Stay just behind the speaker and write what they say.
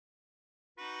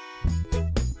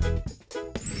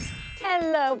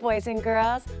Hello, boys and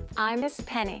girls. I'm Miss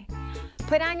Penny.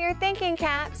 Put on your thinking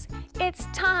caps. It's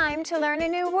time to learn a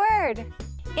new word.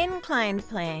 Inclined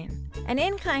plane. An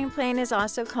inclined plane is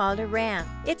also called a ramp.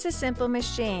 It's a simple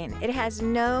machine. It has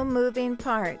no moving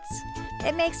parts.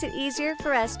 It makes it easier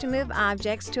for us to move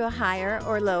objects to a higher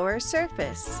or lower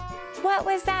surface. What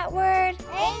was that word?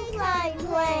 Inclined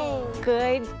plane.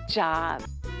 Good job.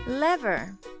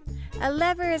 Lever. A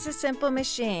lever is a simple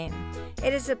machine.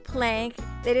 It is a plank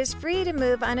that is free to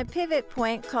move on a pivot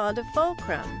point called a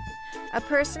fulcrum. A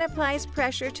person applies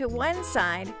pressure to one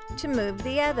side to move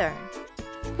the other.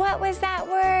 What was that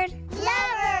word?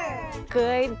 Lever.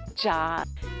 Good job.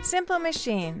 Simple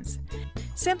machines.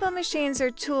 Simple machines are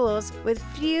tools with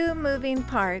few moving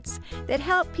parts that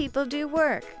help people do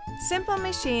work. Simple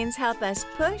machines help us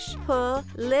push, pull,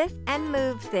 lift, and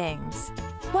move things.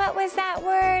 What was that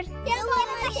word? Simple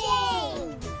machine.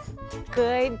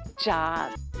 Good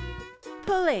job.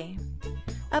 Pulley.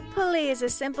 A pulley is a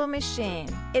simple machine.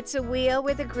 It's a wheel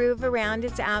with a groove around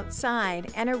its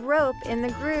outside and a rope in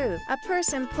the groove. A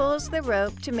person pulls the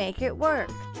rope to make it work.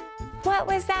 What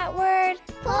was that word?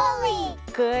 Pulley.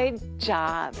 Good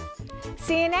job.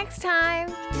 See you next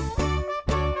time.